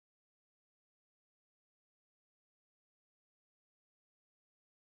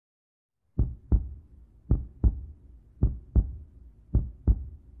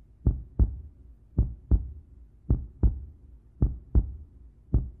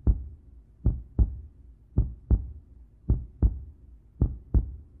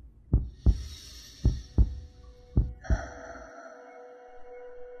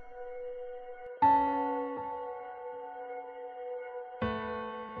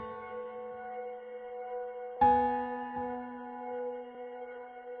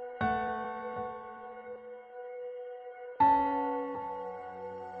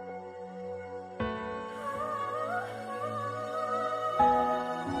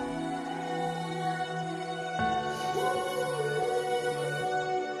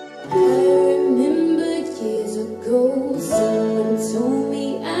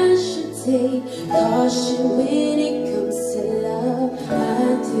take caution when it comes to love. I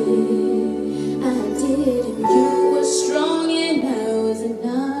did, and you were strong and I was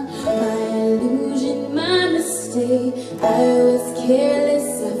not. My illusion, my mistake. I was careless,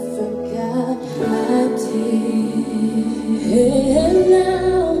 I forgot I did. And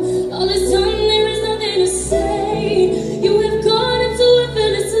now, all this time there is nothing to say. You have gone into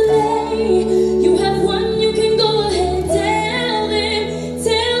effortless lane. You have won, you can go ahead, tell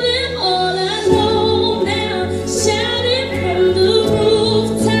them all I know now. Shout it from the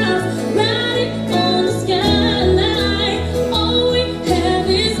rooftops, write it on the skyline. All we have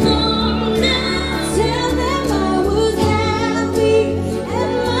is gone now. Tell them I was happy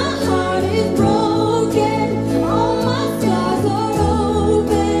and my heart is broken. All my scars are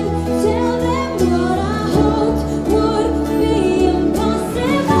open. Tell them what I hoped would be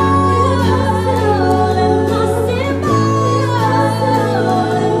impossible.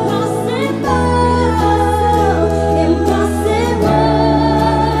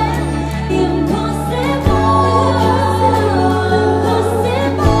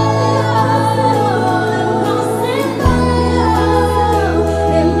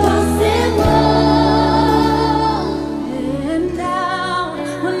 And now,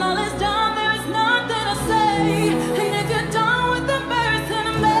 when all is done, there is nothing to say. And if you're done with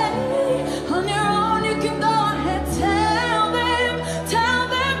embarrassing me, on your own you can go ahead, tell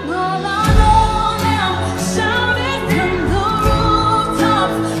them all I know now. Shout it from the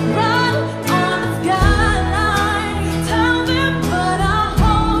rooftops, right on the skyline. Tell them what I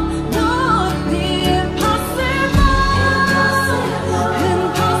hope would be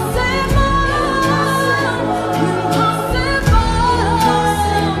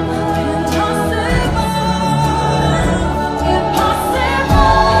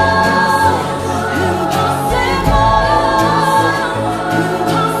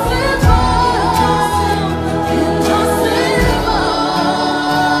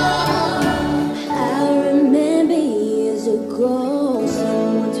I remember years ago,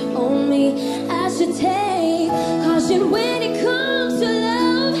 someone told me I should take caution when it comes to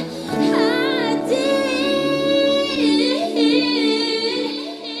love. I did.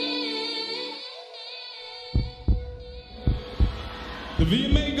 The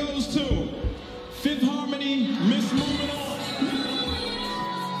VMA goes to Fifth Harmony, Miss Moving On.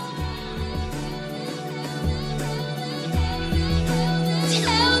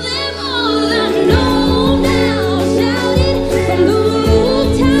 Tell them all I know now. Shout it from the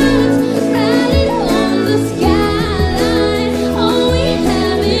rooftops, write it on the skyline. All we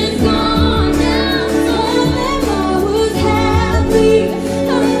have is gone now. Tell them I was happy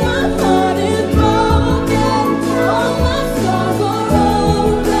and my heart is broken. All my scars are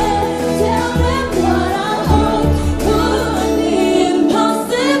open. Tell them what I hope would be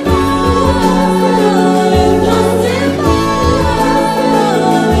impossible.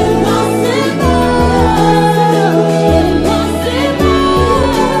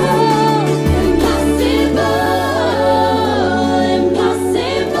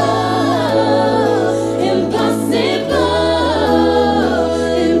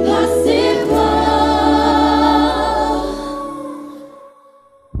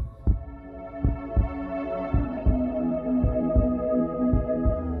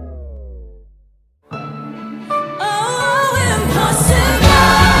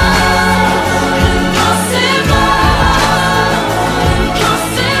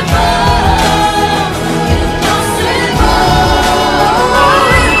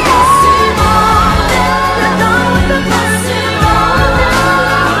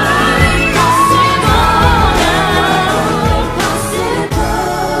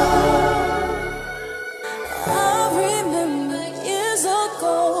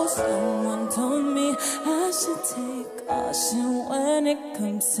 Someone told me I should take caution when it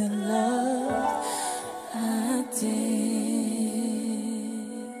comes to love. I did.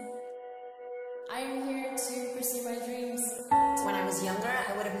 I am here to pursue my dreams. When I was younger,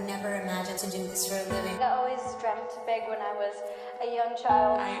 I would have never imagined to do this for a living. I always dreamt big when I was a young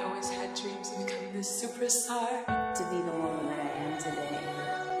child. I always had dreams of becoming this superstar. To be the woman that I am today.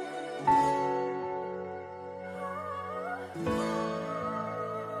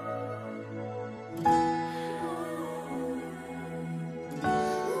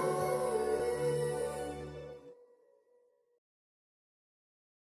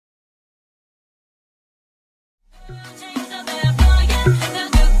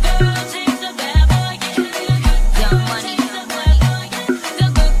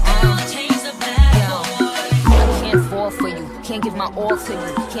 can't give my all to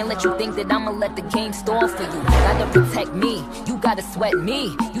you. Can't let you think that I'ma let the game stall for you. Gotta protect me, you gotta sweat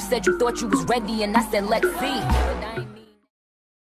me. You said you thought you was ready and I said let's see. But I ain't